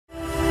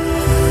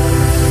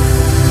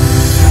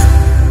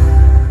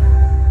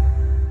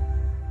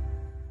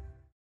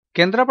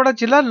केन्द्रापड़ा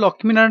जिला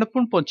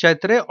लक्ष्मीनारायणपुर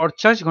पंचायत रे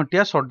 48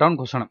 घंटिया सटडाउन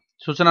घोषणा।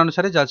 सूचना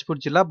अनुसार जाजपुर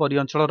जिला बरी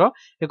अंचल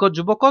एक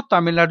युवक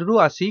तमिलनाडु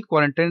आसी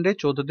क्वारंटाइन रे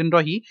 14 दिन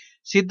रही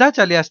सीधा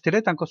चली आसते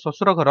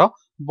शशुर घर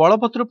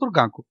बलभद्रपुर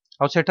गाँव को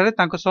आउ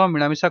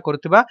मिलामिशा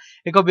करुवा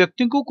एक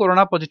व्यक्ति को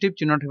कोरोना पॉजिटिव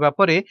चिन्हट होगा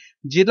पर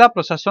जिला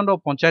प्रशासन और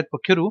पंचायत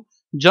पक्षर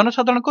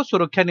जनसाधारण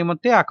सुरक्षा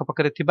निमंते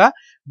आखपाखे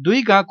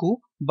दुई गाँव को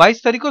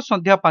 22 तारिख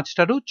संध्या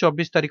 5टा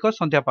 24 तारिख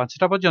संध्या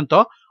 5टा पर्यंत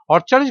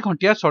 48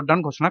 घंटिया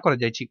सटडाउन घोषणा कर।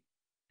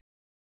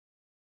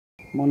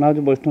 मो ना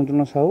हूँ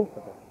वैष्णव साहू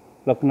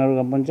लक्ष्मीनारायण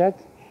ग्राम पंचायत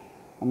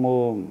मो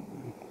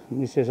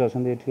मिसेस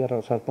अच्छा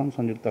सरपंच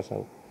संयुक्ता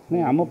साहू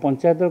नहीं आम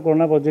पंचायत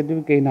कोरोना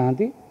पॉजिटिव कहीं ना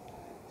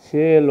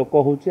सी लोक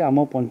हूँ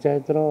आम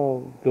पंचायत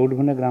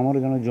केवटभने ग्राम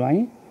जन ज्वाई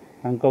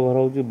घर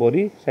हूँ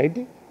बरी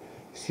साइड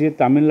सी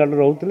तमिलनाडु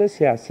रोते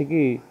सी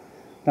आसिकी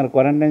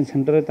क्वारंटाइन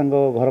सेंटर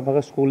घर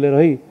पाख स्कूल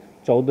रही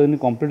 14 दिन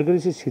कंप्लीट कर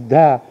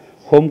सीधा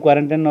होम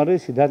क्वारंटाइन न रही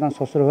सीधा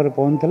शशुर घर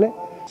पहुँचते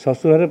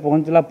शशुर घर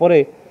पहुँचला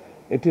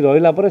एटी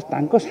रहा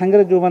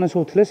सांगे जो मैंने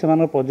सब थे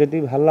से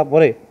पॉजिटिव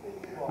बाहर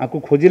आपको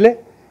खोजिले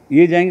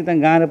ये जाकि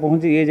गाँव में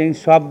पहुँची ये जाकि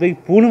स्वाब दे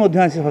पुणी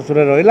आसी शशुर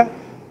रहा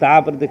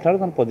तापर देखा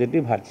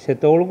पॉजिटिव बाहर से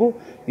को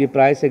ये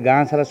प्राय से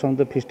गाँ सारा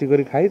समस्त फिस्ट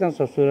कर खाई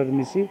शशुर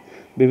मिसी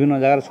विभिन्न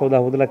जगार सौदा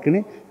होता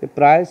किणी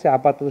प्राय से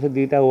आपात से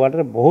 2टा वार्ड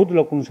में बहुत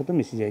लोक सहित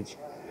मिसी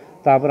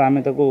जापर आम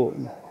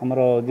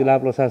आमर जिला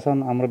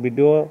प्रशासन आमर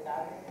बीडीओ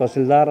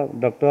तहसीलदार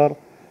डॉक्टर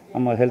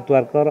आम हेल्थ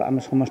वर्कर आम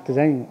समस्ते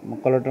जा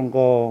कलेक्टर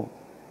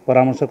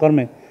परामर्श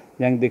क्रमे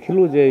जाकि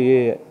देखिलु जे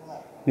ये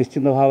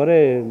निश्चित भाव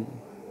में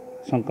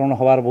संक्रमण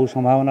हबार बहुत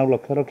संभावना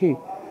लक्ष्य रखी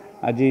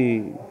आज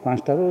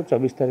 5टा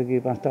 24 तारिख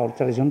 5टा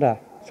 48 घंटा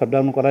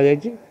सटडाउन करा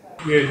जायछि।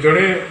 ये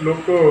जड़े लोग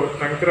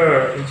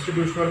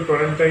इंस्टीट्यूशनल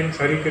क्वारंटाइन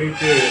सारी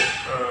करिके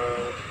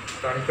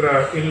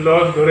इन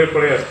लॉज घरे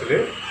पड़े आसते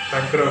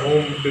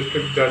होम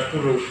डिस्ट्रिक्ट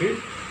जाजपुर रोची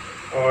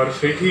और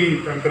सेठी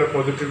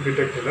पॉजिटिव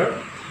डिटेक्ट है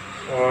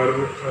और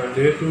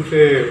जेहेतु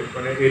से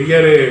माने एरिया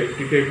रे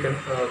टिके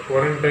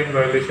क्वारंटाइन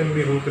वायलेशन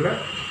भी होता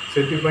से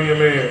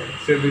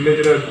विलेज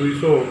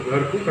 200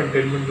 घर को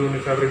कंटेनमेंट जोन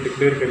हिसाब से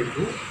डिक्लेयर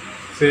करूँ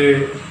से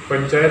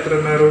पंचायत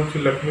ना रोच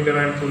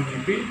लक्ष्मीनारायणपुर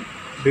जीपी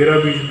डेरा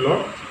बीच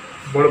ब्लॉक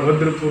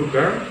बलभद्रपुर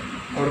गाँव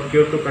और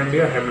क्योतो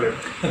कांडिया हेमलेट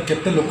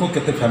केते लोक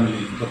केते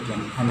फैमिली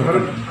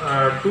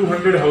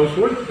 200 हाउस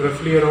होल्ड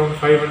रफली अराउंड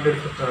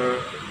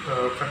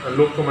 500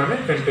 लोक माने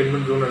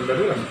कंटेनमेंट जोन अंडर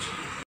रे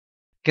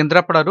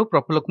केन्द्रापड़ारू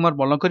प्रफुल्ल कुमार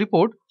मल्लक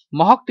रिपोर्ट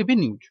महक टीवी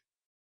न्यूज।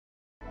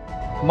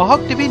 महक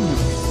टीवी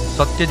न्यूज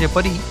सत्य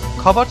जेपरी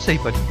खबर सही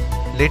परी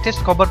लेटेस्ट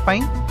खबर पाई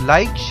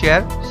लाइक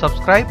शेयर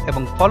सब्सक्राइब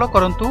एवं फॉलो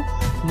करंतु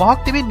महक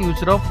टीवी न्यूज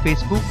रो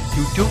फेसबुक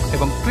यूट्यूब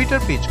एवं ट्विटर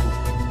पेज को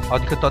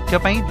अधिक तथ्य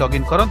पाई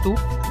लॉगिन करंतु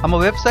हम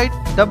वेबसाइट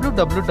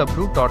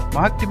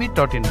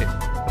www.mahaktv.in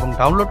एवं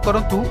डाउनलोड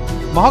करंतु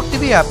महक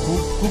टीवी ऐप को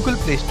गूगल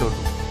प्ले स्टोर।